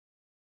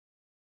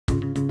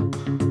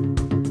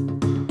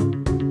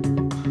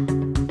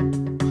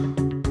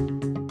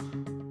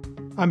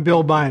I'm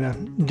Bill Bina,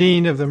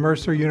 Dean of the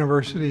Mercer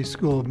University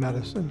School of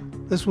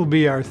Medicine. This will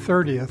be our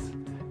 30th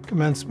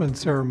commencement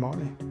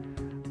ceremony.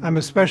 I'm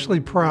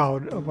especially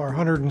proud of our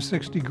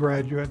 160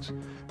 graduates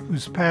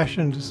whose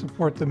passion to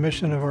support the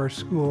mission of our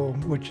school,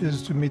 which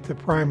is to meet the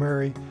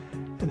primary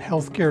and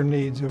healthcare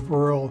needs of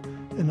rural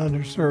and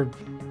underserved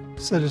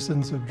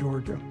citizens of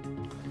Georgia.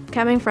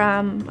 Coming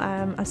from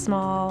a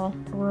small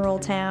rural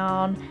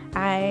town,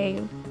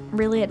 I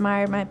really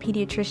admired my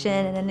pediatrician,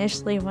 and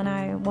initially when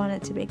I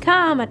wanted to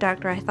become a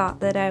doctor, I thought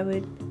that I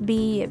would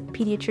be a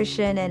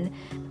pediatrician, and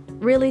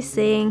really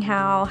seeing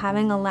how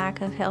having a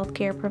lack of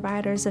healthcare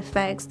providers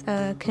affects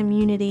a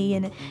community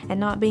and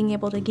not being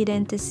able to get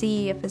in to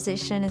see a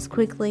physician as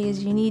quickly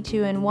as you need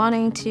to, and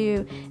wanting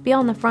to be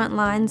on the front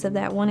lines of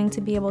that, wanting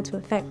to be able to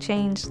affect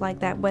change like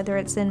that, whether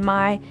it's in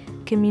my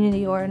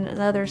community or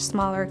another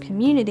smaller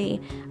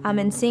community,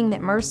 and seeing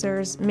that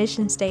Mercer's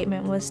mission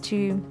statement was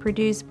to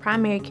produce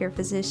primary care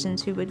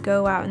physicians who would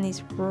go out in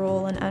these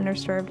rural and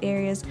underserved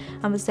areas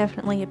was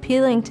definitely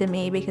appealing to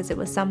me, because it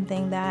was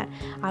something that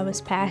I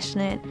was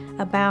passionate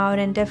about,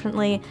 and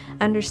definitely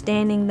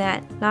understanding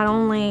that not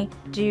only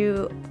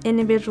do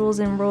individuals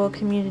in rural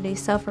communities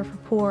suffer from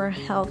poor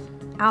health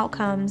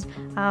outcomes,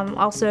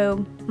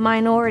 also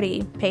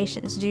minority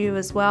patients do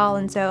as well.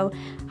 And so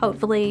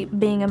hopefully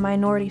being a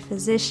minority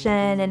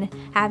physician and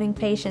having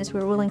patients who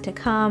are willing to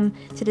come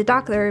to the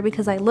doctor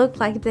because I look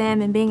like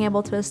them, and being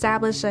able to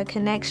establish a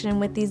connection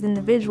with these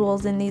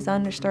individuals in these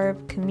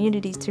underserved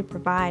communities to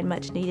provide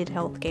much needed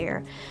health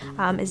care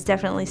is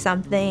definitely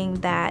something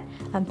that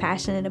I'm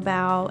passionate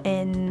about.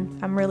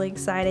 And I'm really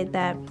excited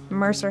that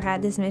Mercer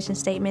had this mission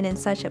statement and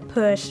such a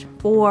push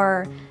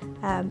for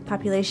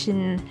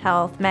population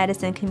health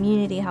medicine,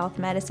 community health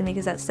medicine,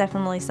 because that's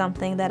definitely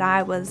something that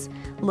I was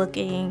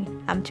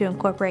looking to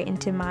incorporate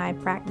into my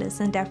practice,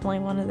 and definitely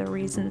one of the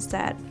reasons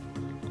that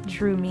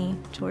drew me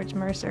towards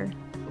Mercer.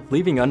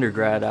 Leaving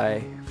undergrad,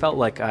 I felt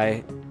like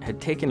I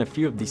had taken a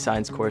few of the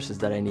science courses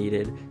that I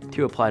needed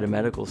to apply to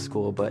medical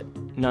school, but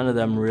none of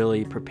them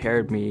really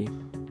prepared me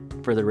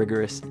for the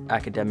rigorous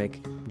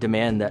academic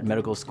demand that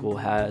medical school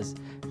has,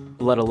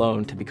 let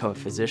alone to become a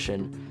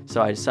physician.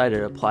 So I decided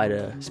to apply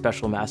to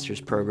special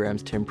master's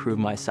programs to improve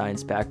my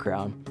science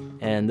background.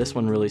 And this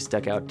one really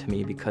stuck out to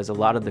me because a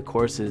lot of the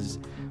courses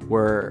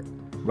were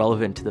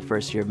relevant to the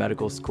first year of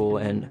medical school,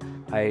 and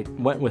I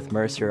went with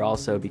Mercer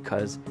also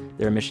because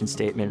their mission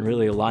statement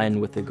really aligned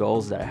with the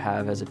goals that I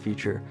have as a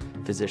future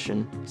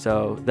physician.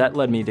 So that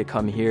led me to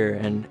come here,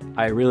 and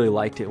I really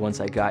liked it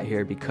once I got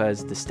here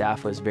because the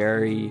staff was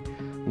very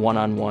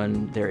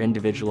one-on-one, they're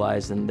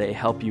individualized, and they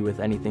help you with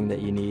anything that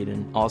you need.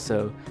 And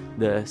also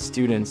the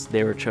students,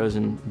 they were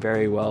chosen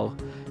very well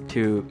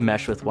to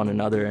mesh with one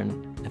another, and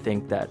I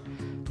think that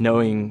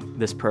knowing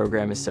this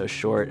program is so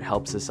short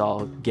helps us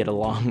all get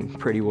along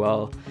pretty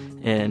well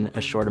in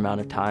a short amount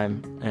of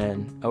time.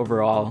 And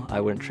overall, I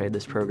wouldn't trade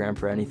this program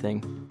for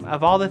anything.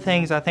 Of all the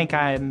things I think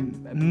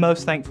I'm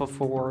most thankful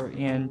for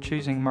in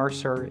choosing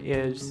Mercer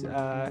is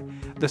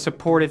the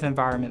supportive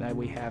environment that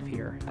we have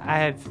here. I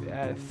have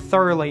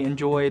thoroughly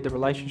enjoyed the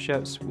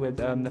relationships with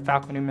the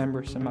faculty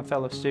members and my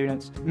fellow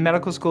students.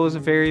 Medical school is a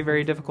very,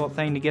 very difficult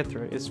thing to get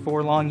through. It's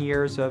 4 long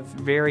years of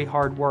very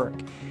hard work,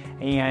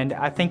 and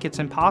I think it's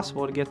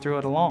impossible to get through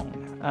it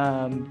alone.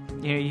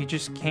 You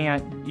just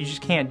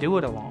can't do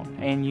it alone,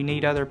 and you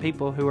need other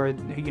people who are,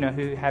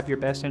 who have your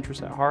best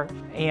interests at heart.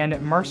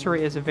 And Mercer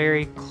is a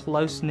very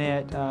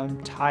close-knit,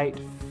 tight,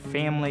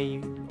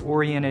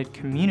 family-oriented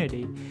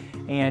community.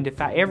 And if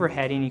I ever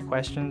had any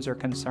questions or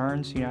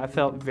concerns, I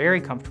felt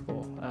very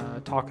comfortable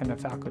talking to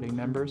faculty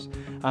members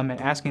and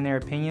asking their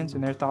opinions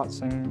and their thoughts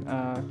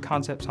and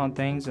concepts on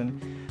things.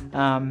 And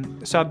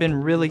so I've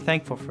been really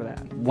thankful for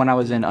that. When I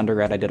was in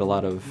undergrad, I did a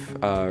lot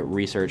of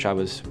research. I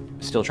was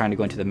still trying to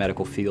go into the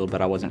medical field,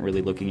 but I wasn't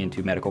really looking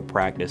into medical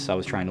practice. I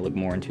was trying to look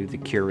more into the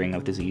curing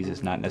of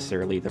diseases, not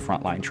necessarily the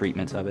frontline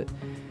treatments of it.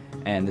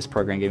 And this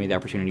program gave me the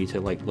opportunity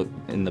to look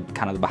in the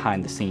kind of the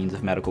behind the scenes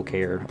of medical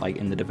care, like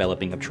in the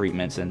developing of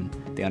treatments and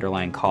the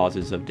underlying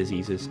causes of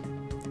diseases.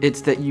 It's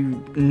that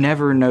you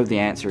never know the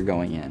answer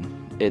going in.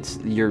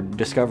 You're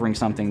discovering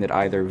something that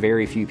either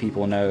very few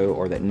people know,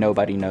 or that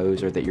nobody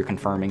knows, or that you're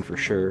confirming for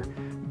sure.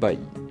 But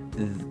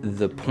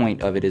the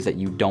point of it is that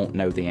you don't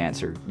know the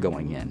answer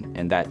going in,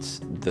 and that's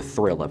the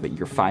thrill of it.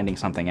 You're finding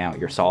something out,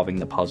 you're solving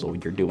the puzzle,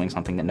 you're doing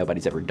something that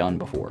nobody's ever done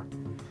before.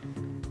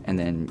 And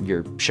then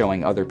you're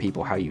showing other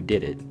people how you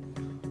did it,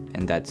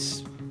 and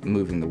that's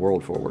moving the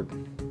world forward.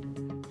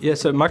 Yeah,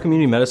 so my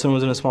community medicine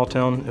was in a small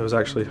town. It was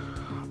actually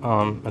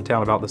a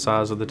town about the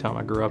size of the town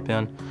I grew up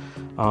in.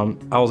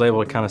 I was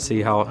able to kind of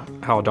see how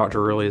a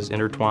doctor really is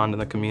intertwined in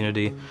the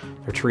community.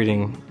 They're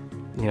treating,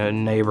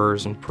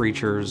 neighbors and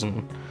preachers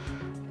and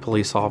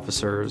police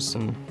officers,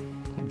 and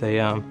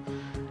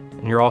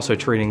and you're also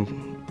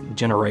treating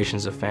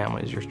generations of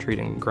families. You're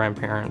treating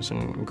grandparents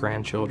and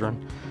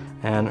grandchildren.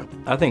 And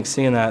I think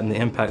seeing that and the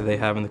impact they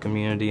have in the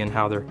community and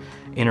how they're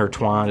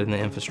intertwined in the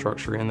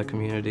infrastructure in the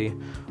community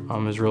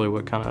is really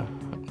what kind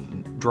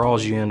of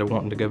draws you into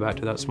wanting to go back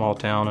to that small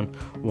town and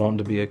wanting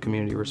to be a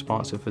community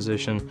responsive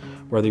physician,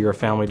 whether you're a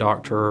family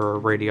doctor or a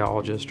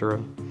radiologist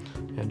or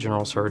a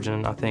general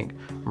surgeon. I think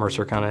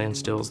Mercer kind of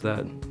instills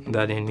that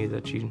in you,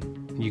 that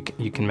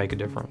you can make a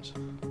difference.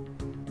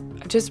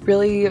 I just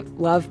really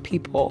love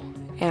people,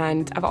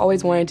 and I've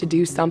always wanted to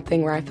do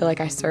something where I feel like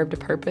I served a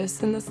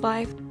purpose in this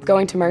life.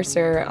 Going to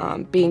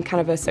Mercer, being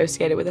kind of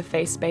associated with a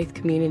faith-based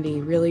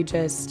community, really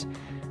just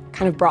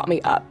kind of brought me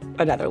up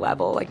another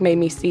level, like made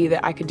me see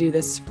that I could do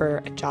this for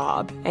a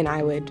job and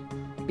I would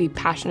be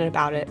passionate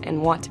about it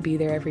and want to be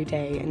there every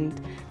day and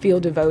feel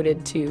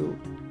devoted to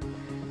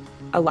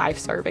a life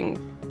serving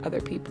other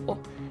people.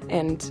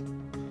 And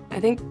I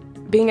think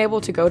being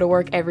able to go to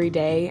work every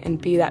day and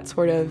be that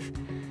sort of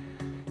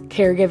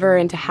caregiver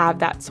and to have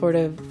that sort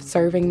of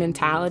serving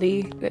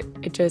mentality,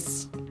 it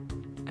just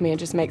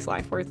makes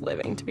life worth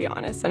living, to be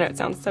honest. I know it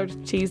sounds so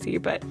cheesy,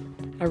 but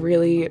I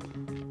really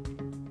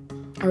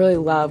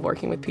love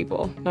working with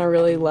people, and I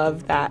really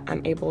love that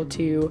I'm able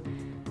to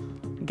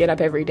get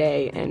up every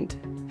day and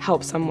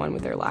help someone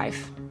with their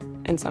life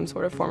in some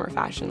sort of form or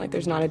fashion. Like,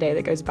 there's not a day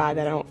that goes by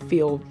that I don't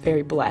feel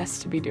very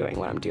blessed to be doing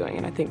what I'm doing,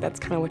 and I think that's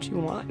kind of what you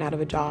want out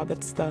of a job.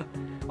 That's the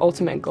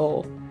ultimate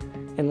goal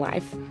in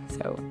life,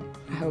 so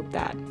I hope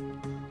that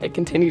it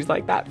continues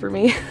like that for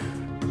me.